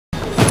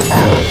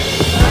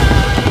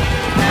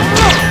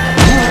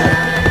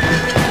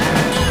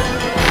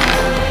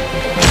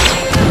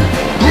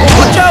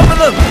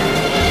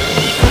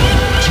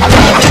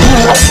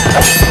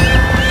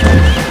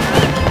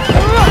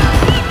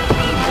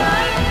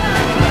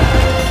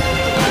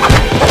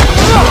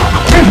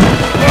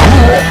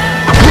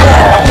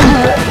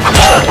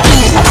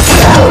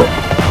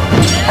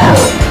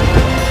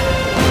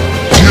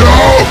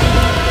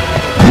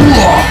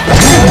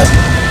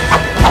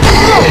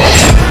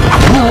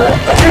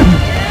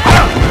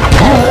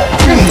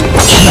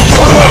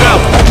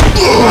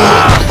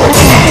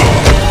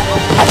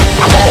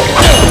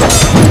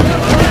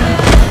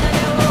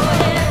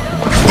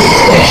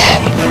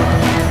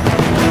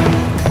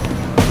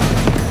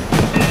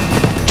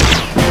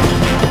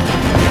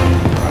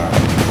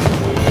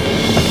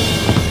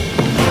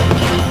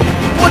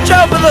Watch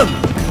out for them!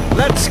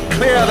 Let's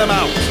clear them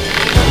out.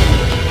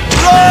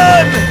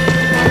 Run!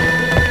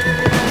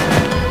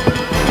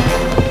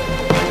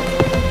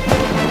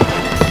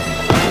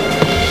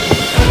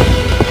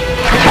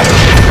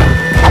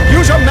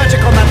 Use your magic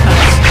on that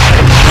mass.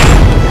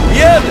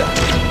 Mierda!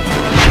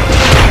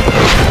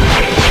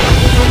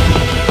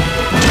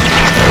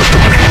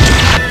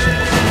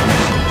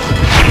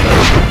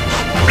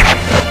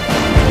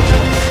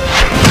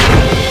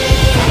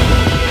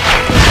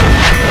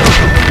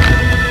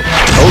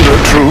 Older,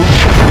 true,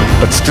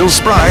 but still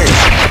spry.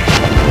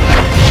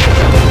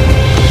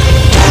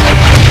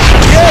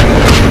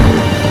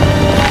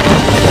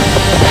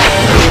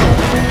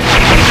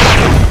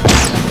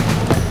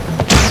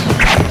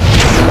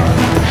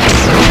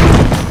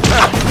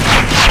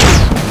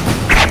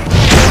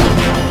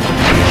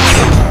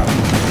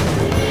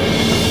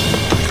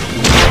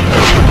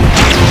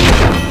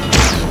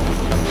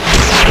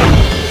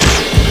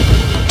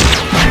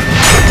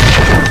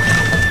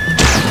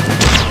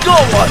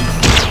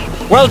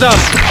 Well done!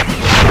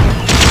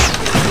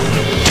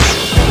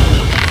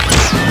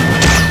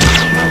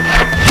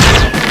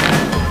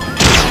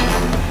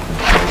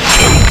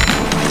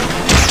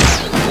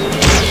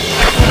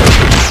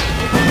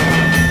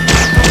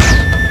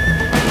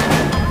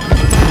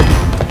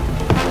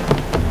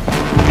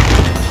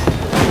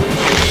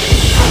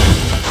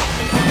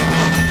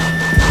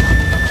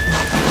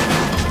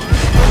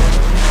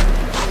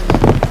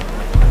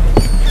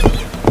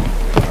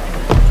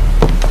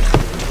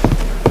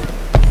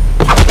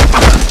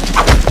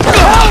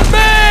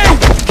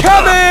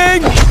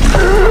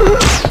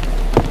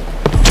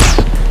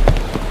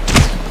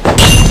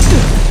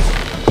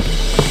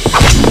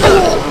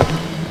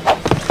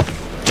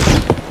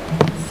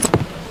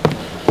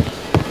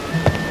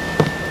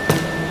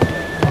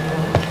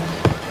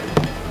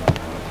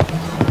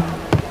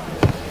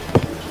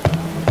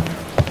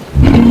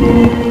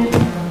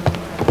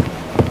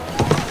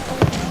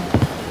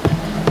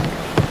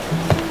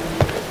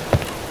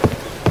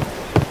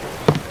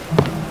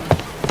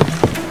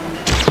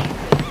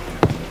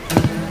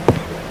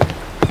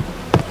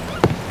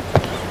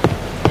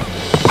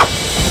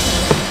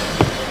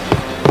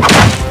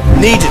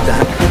 Needed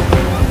that.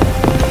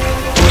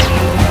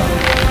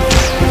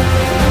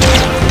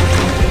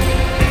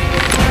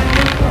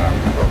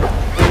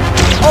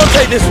 I'll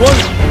take this one.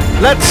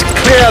 Let's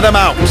clear them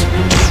out.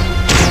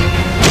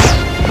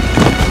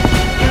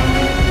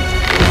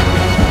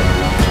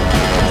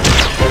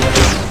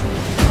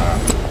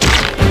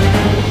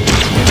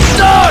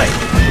 Die!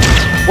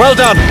 Well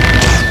done.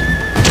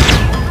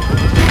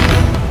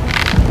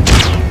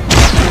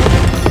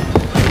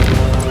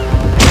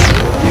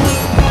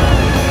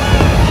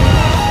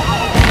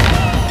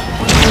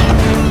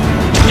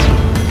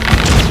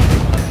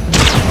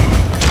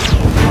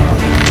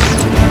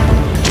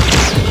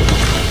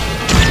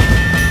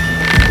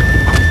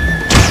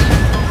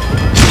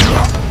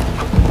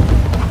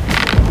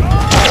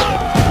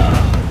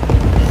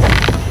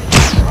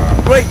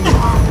 Great move.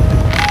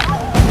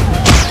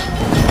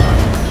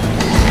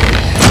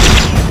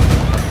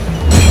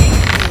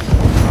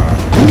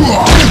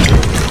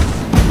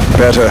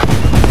 Better.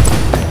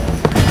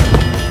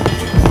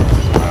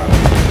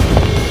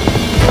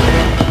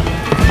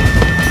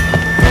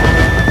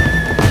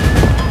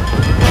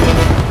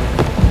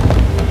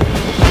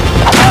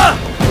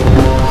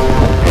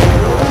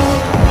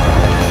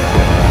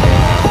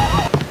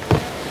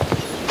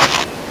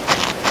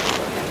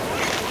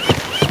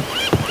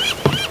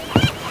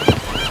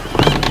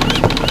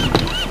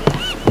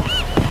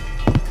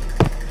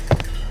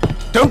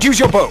 Don't use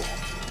your bow.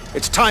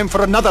 It's time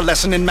for another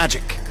lesson in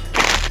magic.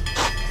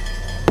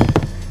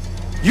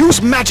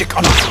 Use magic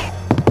on him,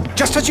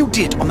 just as you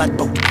did on that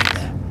boat back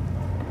there.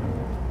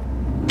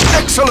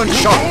 Excellent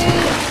shot!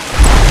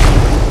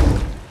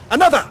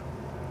 Another!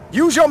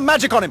 Use your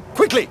magic on him,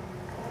 quickly!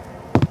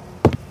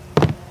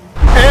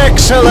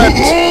 Excellent!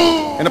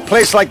 In a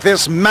place like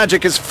this,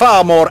 magic is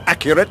far more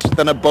accurate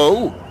than a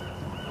bow.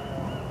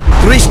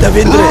 Krista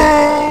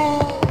Vindre!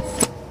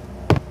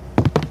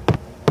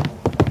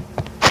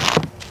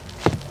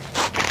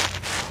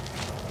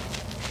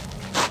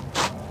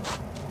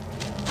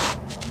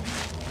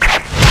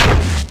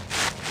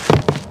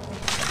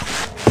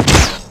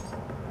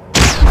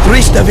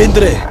 Krista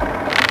Vindre!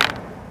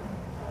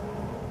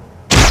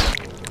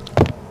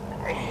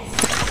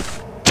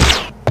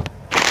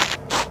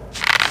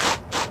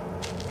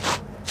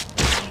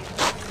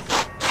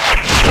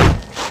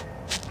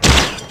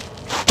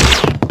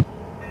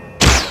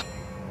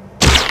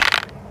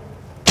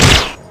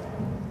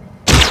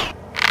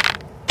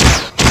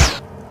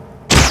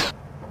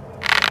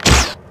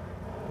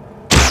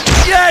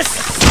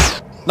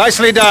 Yes!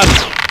 Nicely done!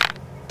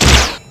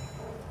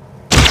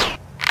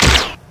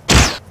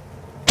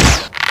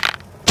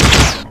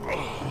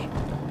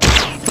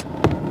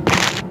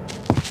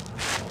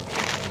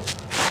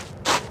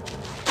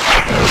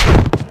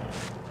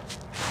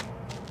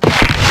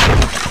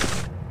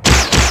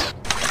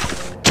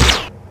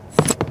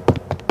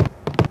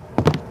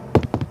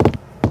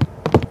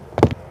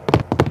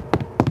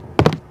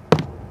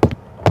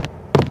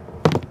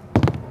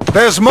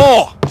 There's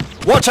more!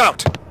 Watch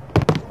out!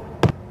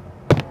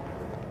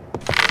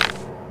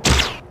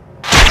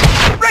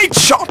 Great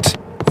shot!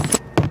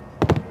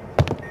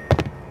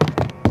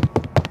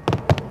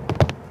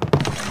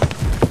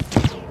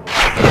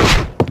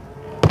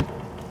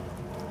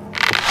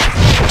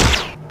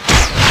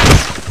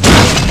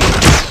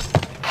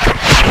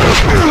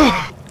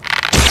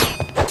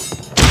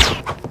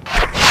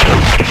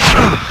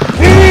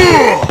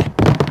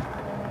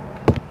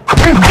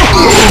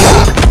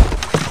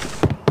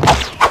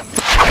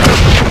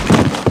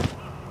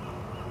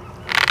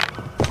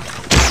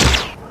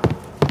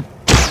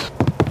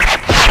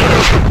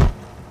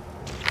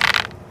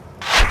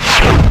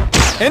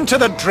 Into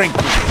the drink.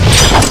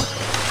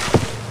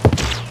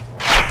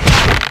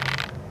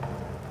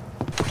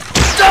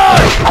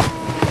 Die!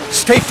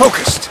 Stay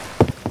focused.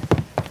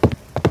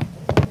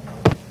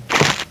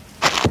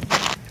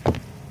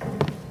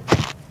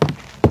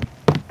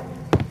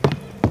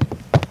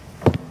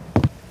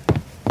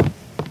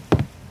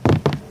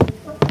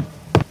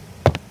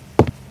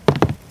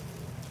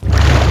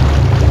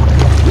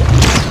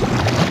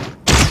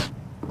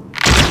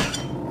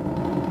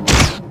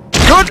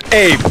 Good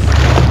aim.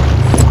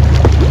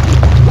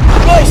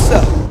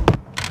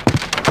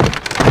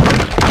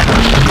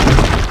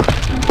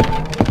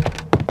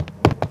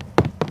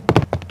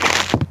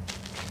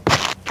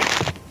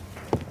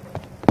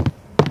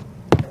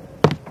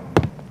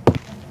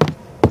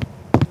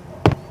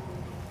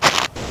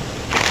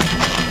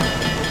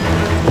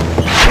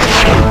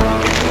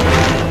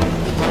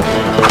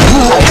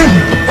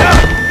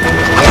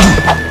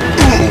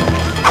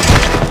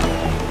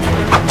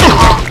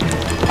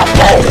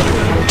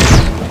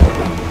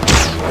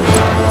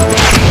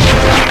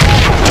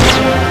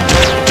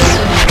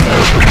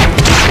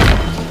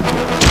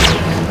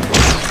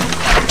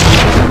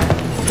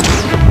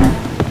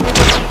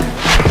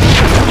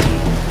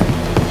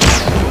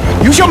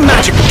 Use your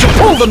magic to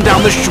pull them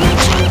down the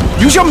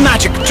chute! Use your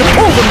magic to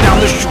pull them down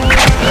the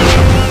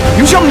chute!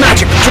 Use your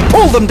magic to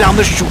pull them down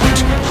the chute!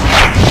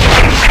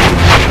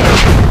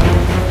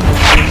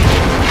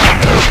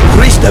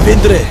 Christa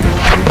Vindre!